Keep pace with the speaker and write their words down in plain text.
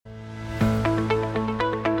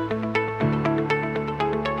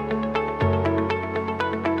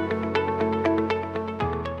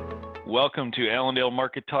welcome to Allendale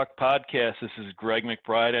Market Talk Podcast. This is Greg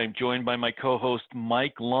McBride. I'm joined by my co-host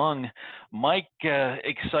Mike Lung. Mike,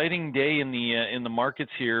 exciting day in the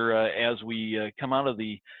markets here as we come out of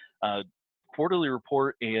the quarterly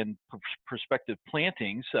report and prospective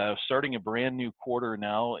plantings, starting a brand new quarter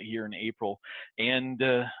now here in April, and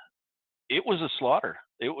it was a slaughter.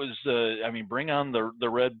 It was, bring on the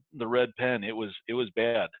red pen. It was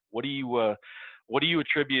bad. What do you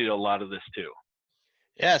attribute a lot of this to?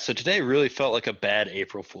 Yeah, so today really felt like a bad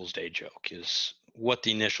April Fool's Day joke is what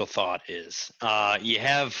the initial thought is. You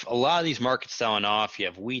have a lot of these markets selling off. You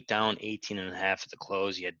have wheat down 18.5 at the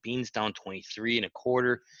close. You had beans down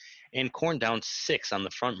 23.25, and corn down 6 on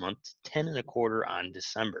the front month, 10.25 on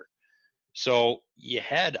December. So you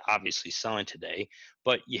had obviously selling today,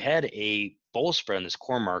 but you had a bull spread in this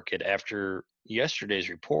corn market after yesterday's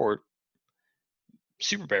report.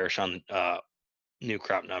 Super bearish on new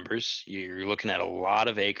crop numbers. You're looking at a lot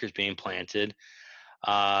of acres being planted.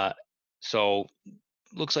 So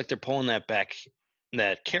looks like they're pulling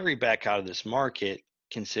that carry back out of this market,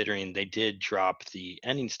 considering they did drop the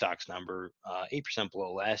ending stocks number 8%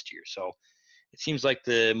 below last year. So it seems like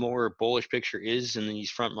the more bullish picture is in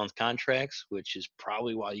these front month contracts, which is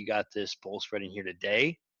probably why you got this bull spread in here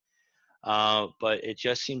today. But it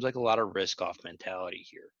just seems like a lot of risk-off mentality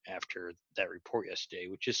here after that report yesterday,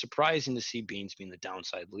 which is surprising to see beans being the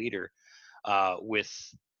downside leader with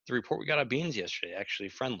the report we got on beans yesterday, actually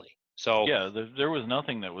friendly. So yeah, there was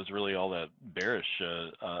nothing that was really all that bearish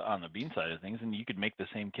on the bean side of things, and you could make the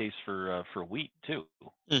same case for wheat too.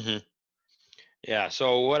 Mm-hmm. Yeah,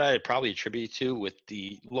 so what I'd probably attribute to with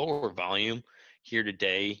the lower volume here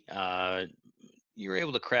today, you were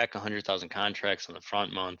able to crack 100,000 contracts on the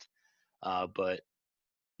front month. But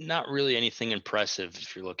not really anything impressive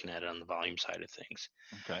if you're looking at it on the volume side of things.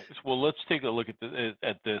 Okay, well, let's take a look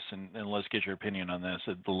at this and let's get your opinion on this.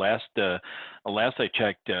 At the last I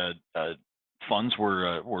checked, funds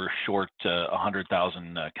were short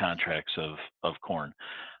 100,000 contracts of corn.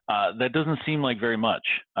 That doesn't seem like very much,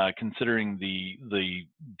 considering the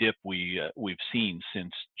dip we've seen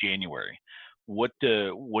since January. What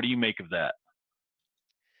do you make of that?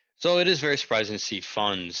 So it is very surprising to see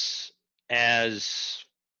funds as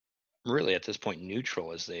really at this point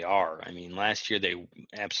neutral as they are. I mean, last year they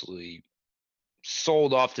absolutely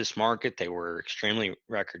sold off this market. They were extremely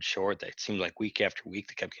record short. That seemed like week after week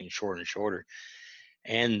they kept getting shorter and shorter.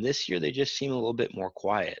 And this year they just seem a little bit more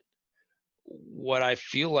quiet. What I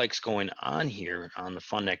feel like's going on here on the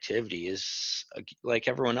fund activity is like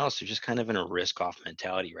everyone else, they're just kind of in a risk-off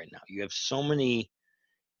mentality right now. You have so many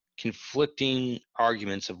conflicting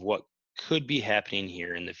arguments of what could be happening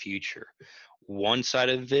here in the future. One side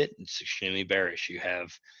of it, it's extremely bearish. You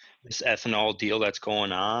have this ethanol deal that's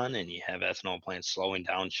going on, and you have ethanol plants slowing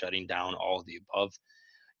down, shutting down, all of the above.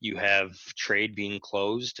 You have trade being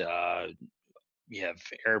closed. You have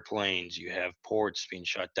airplanes. You have ports being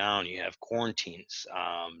shut down. You have quarantines,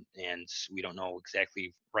 and we don't know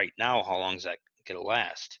exactly right now how long is that going to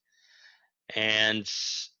last. And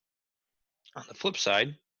on the flip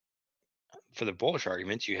side, for the bullish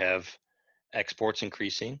arguments, you have exports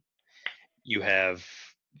increasing. You have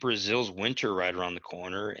Brazil's winter right around the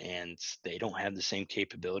corner, and they don't have the same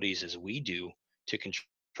capabilities as we do to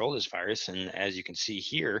control this virus. And as you can see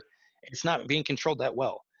here, it's not being controlled that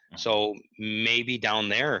well. So maybe down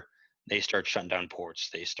there, they start shutting down ports,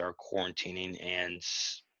 they start quarantining, and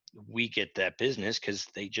we get that business because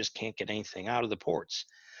they just can't get anything out of the ports.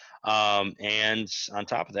 And on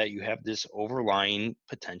top of that, you have this overlying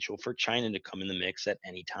potential for China to come in the mix at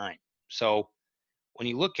any time. So when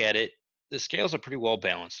you look at it, the scales are pretty well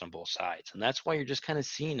balanced on both sides. And that's why you're just kind of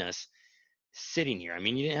seeing us sitting here. I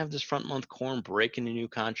mean, you didn't have this front month corn breaking the new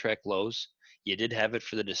contract lows. You did have it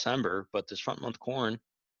for the December, but this front month corn,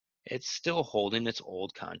 it's still holding its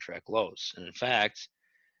old contract lows. And in fact,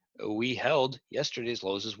 we held yesterday's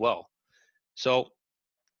lows as well. So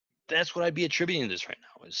that's what I'd be attributing to this right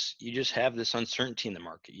now is you just have this uncertainty in the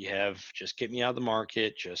market. You have just get me out of the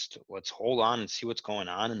market, just let's hold on and see what's going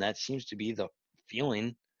on. And that seems to be the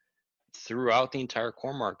feeling throughout the entire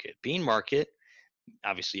corn market. Bean market,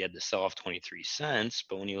 obviously you had to sell off 23 cents,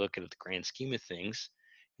 but when you look at the grand scheme of things,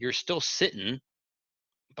 you're still sitting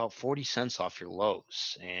about 40 cents off your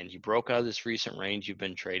lows. And you broke out of this recent range you've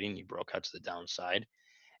been trading, you broke out to the downside.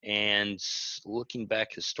 And looking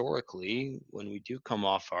back historically, when we do come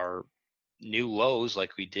off our new lows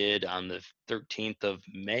like we did on the 13th of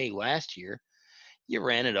May last year, you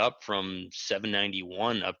ran it up from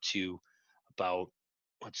 791 up to about,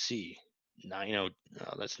 let's see, no,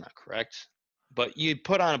 that's not correct. But you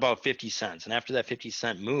put on about 50 cents. And after that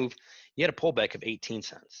 50-cent move, you had a pullback of 18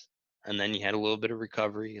 cents. and then you had a little bit of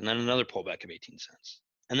recovery, and then another pullback of 18 cents.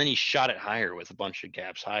 And then he shot it higher with a bunch of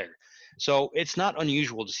gaps higher. So it's not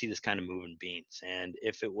unusual to see this kind of move in beans. And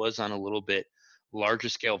if it was on a little bit larger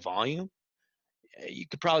scale volume, you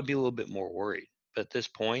could probably be a little bit more worried. But at this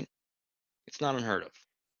point, it's not unheard of.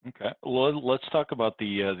 Okay. Well, let's talk about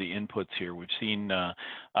the inputs here. We've seen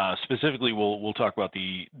specifically. We'll talk about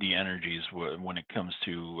the energies when it comes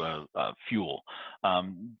to fuel.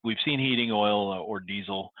 We've seen heating oil or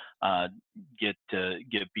diesel get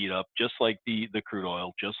beat up, just like the crude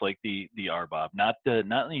oil, just like the RBOB. Not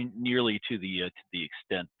nearly to the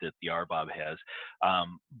extent that the RBOB has,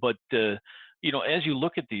 but as you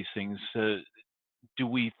look at these things, do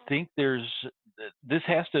we think this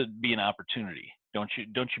has to be an opportunity? Don't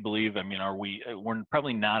you believe? I mean, we're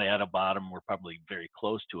probably not at a bottom. We're probably very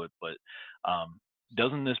close to it, but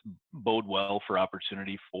doesn't this bode well for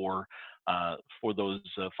opportunity for those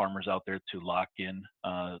farmers out there to lock in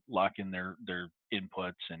their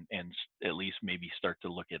inputs and at least maybe start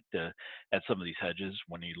to look at some of these hedges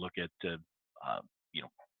when you look at you know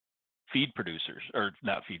feed producers, or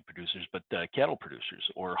not feed producers, but cattle producers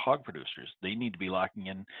or hog producers. They need to be locking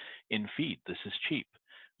in feed. This is cheap.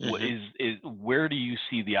 Hmm. Where do you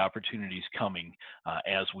see the opportunities coming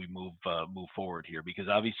as we move forward here? Because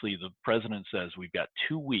obviously the president says we've got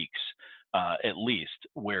 2 weeks at least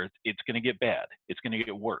where it's going to get bad. It's going to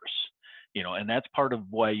get worse. And that's part of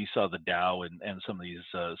why you saw the Dow and some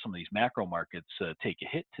of these macro markets take a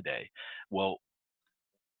hit today. Well,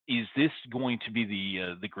 is this going to be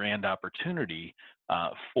the grand opportunity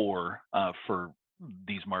for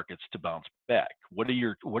these markets to bounce back? What do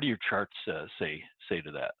your charts say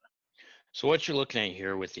to that? So what you're looking at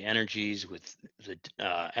here with the energies, with the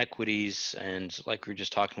equities, and like we were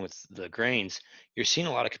just talking with the grains, you're seeing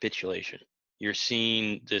a lot of capitulation. You're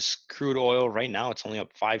seeing this crude oil right now; it's only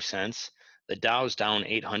up 5 cents. The Dow's down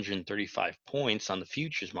 835 points on the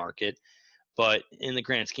futures market, but in the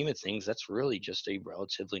grand scheme of things, that's really just a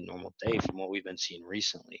relatively normal day from what we've been seeing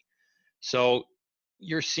recently. So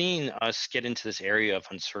you're seeing us get into this area of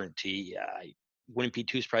uncertainty. I wouldn't be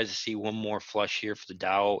too surprised to see one more flush here for the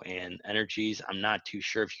Dow and energies. I'm not too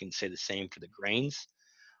sure if you can say the same for the grains,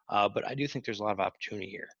 but I do think there's a lot of opportunity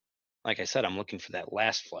here. Like I said, I'm looking for that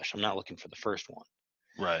last flush. I'm not looking for the first one.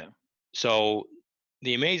 Right. So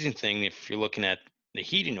the amazing thing, if you're looking at the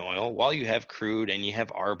heating oil, while you have crude and you have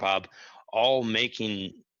RBOB all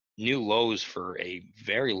making new lows for a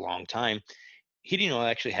very long time, heating oil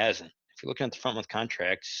actually hasn't. If you're looking at the front month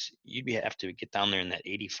contracts, have to get down there in that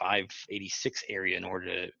 85, 86 area in order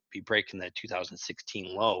to be breaking that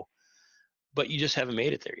 2016 low, but you just haven't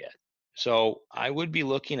made it there yet. So I would be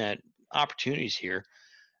looking at opportunities here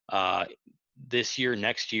uh, this year,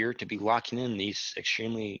 next year, to be locking in these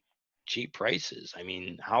extremely cheap prices. I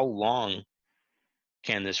mean, how long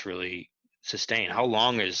can this really sustain? How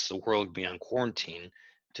long is the world be on quarantine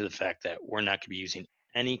to the fact that we're not going to be using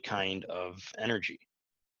any kind of energy?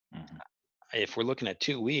 Hmm. If we're looking at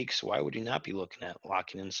 2 weeks, why would you not be looking at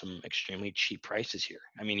locking in some extremely cheap prices here?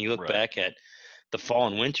 I mean, you look Right. back at the fall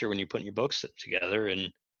and winter when you're putting your books together,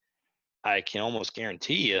 and I can almost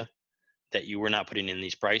guarantee you that you were not putting in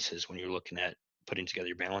these prices when you're looking at putting together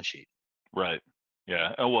your balance sheet. Right.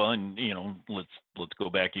 Yeah. Oh, well, and let's go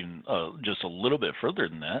back even just a little bit further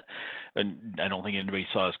than that. And I don't think anybody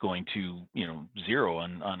saw us going to zero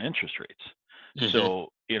on interest rates. Hmm.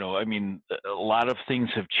 So I mean, a lot of things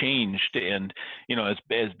have changed, and as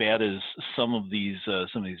bad as some of these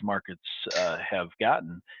markets have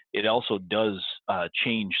gotten, it also does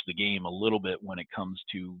change the game a little bit when it comes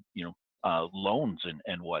to loans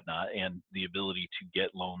and whatnot, and the ability to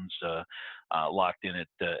get loans locked in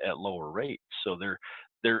at lower rates. So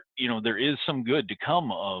there is some good to come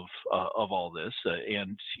of all this,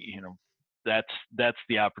 and that's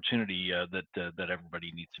the opportunity that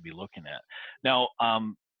everybody needs to be looking at. Now,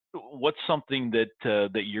 what's something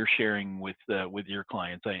that you're sharing with your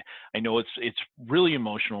clients? I know it's really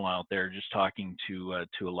emotional out there, just talking to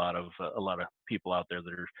a lot of people out there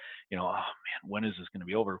that are, oh man, when is this going to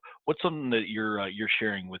be over? What's something that you're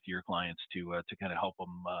sharing with your clients to kind of help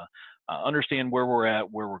them understand where we're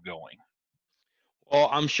at, where we're going? Well,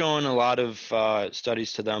 I'm showing a lot of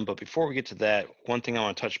studies to them, but before we get to that, one thing I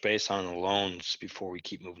want to touch base on the loans before we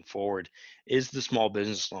keep moving forward is the small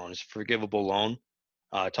business loans, forgivable loan,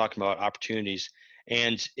 talking about opportunities.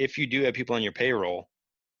 And if you do have people on your payroll,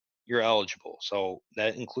 you're eligible. So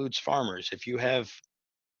that includes farmers. If you have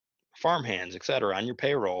farm hands, et cetera, on your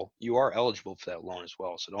payroll, you are eligible for that loan as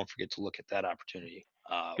well. So don't forget to look at that opportunity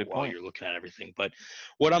Good while point. you're looking at everything. But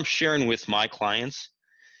what I'm sharing with my clients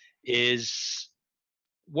is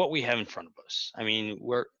what we have in front of us. I mean,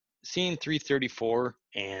 seeing 334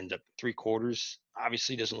 and 3/4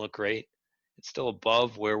 obviously doesn't look great. It's still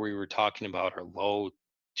above where we were talking about our low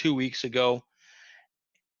 2 weeks ago.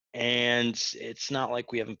 And it's not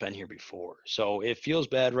like we haven't been here before. So it feels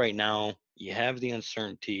bad right now. You have the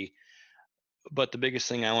uncertainty. But the biggest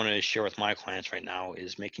thing I want to share with my clients right now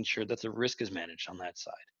is making sure that the risk is managed on that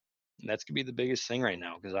side. And that's going to be the biggest thing right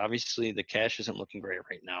now because obviously the cash isn't looking great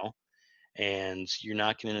right now. And you're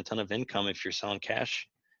not getting a ton of income if you're selling cash.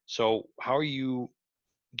 So, how are you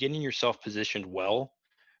getting yourself positioned well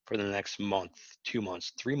for the next month, 2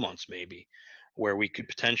 months, 3 months, maybe, where we could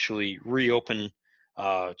potentially reopen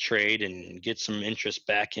trade and get some interest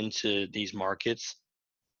back into these markets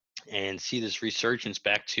and see this resurgence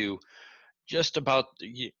back to just about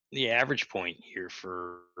the average point here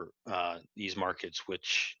for these markets,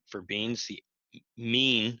 which for beans, the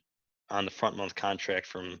mean on the front month contract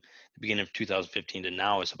from the beginning of 2015 to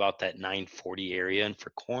now is about that 940 area. And for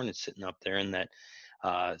corn, it's sitting up there in that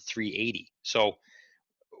 380. So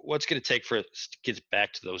what's going to take for us to get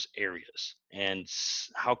back to those areas? And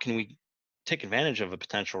how can we take advantage of a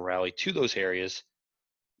potential rally to those areas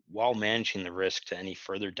while managing the risk to any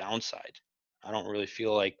further downside? I don't really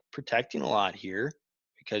feel like protecting a lot here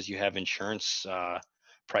because you have insurance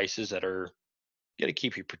prices that are going to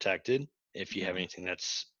keep you protected if you have Mhm. anything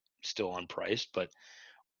that's still unpriced. But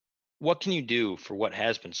what can you do for what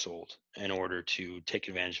has been sold in order to take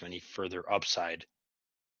advantage of any further upside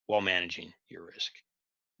while managing your risk?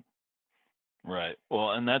 Right.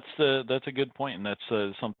 Well, and that's a good point, and that's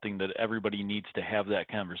something that everybody needs to have that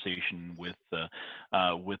conversation with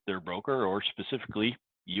their broker, or specifically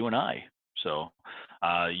you and I. So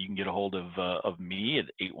you can get a hold of me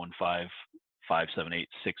at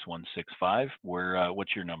 815-578-6165. Where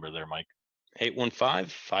what's your number there, Mike?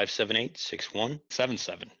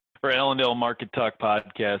 815-578-6177. For Allendale Market Talk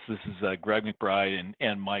podcast, this is Greg McBride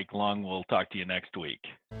and Mike Long. We'll talk to you next week.